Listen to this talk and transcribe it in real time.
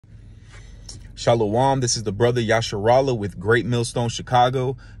Shalom, this is the brother Yasharallah with Great Millstone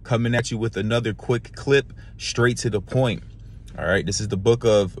Chicago, coming at you with another quick clip straight to the point. All right, this is the book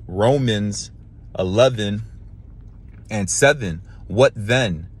of Romans 11:7. What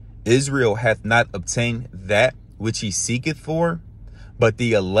then? Israel hath not obtained that which he seeketh for, but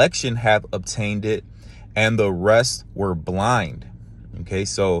the election have obtained it, and the rest were blind. Okay,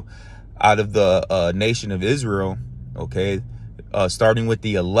 so out of the nation of Israel, okay, starting with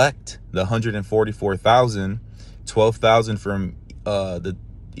the elect, the 144,000, 12,000 from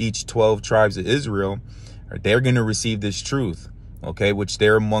each 12 tribes of Israel, they're going to receive this truth, okay, which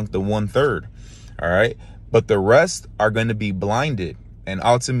they're among the 1/3. All right. But the rest are going to be blinded. And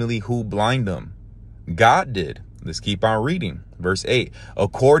ultimately, who blind them? God did. Let's keep on reading. Verse 8,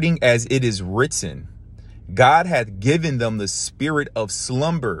 according as it is written, God hath given them the spirit of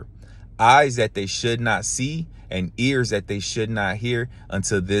slumber, eyes that they should not see, and ears that they should not hear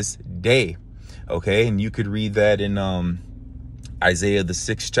unto this day. Okay, and you could read that in Isaiah the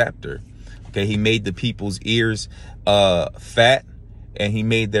 6th chapter. Okay, he made the people's ears fat, and he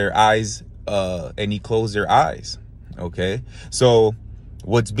made their eyes and he closed their eyes. Okay, so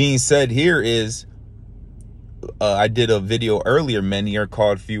what's being said here is, I did a video earlier, many are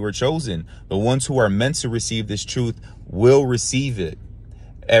called, few are chosen. The ones who are meant to receive this truth will receive it.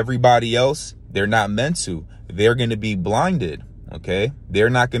 Everybody else, they're not meant to. They're going to be blinded. Okay, they're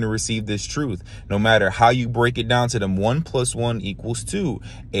not going to receive this truth. No matter how you break it down to them, 1 + 1 = 2,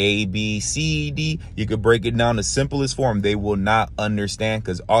 A, B, C, D. You could break it down the simplest form. They will not understand,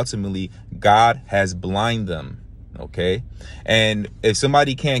 because ultimately God has blinded them. Okay, and if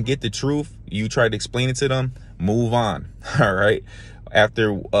somebody can't get the truth, you try to explain it to them, move on. All right,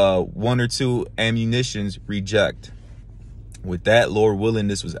 after 1 or 2 ammunitions, reject. With that, Lord willing,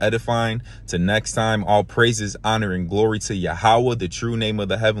 this was edifying. Till next time, all praises, honor, and glory to Yahweh, the true name of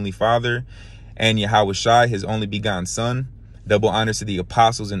the Heavenly Father, and Yahweh Shai, his only begotten Son. Double honors to the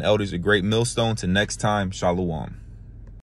apostles and elders of Great Millstone. Till next time, Shalom.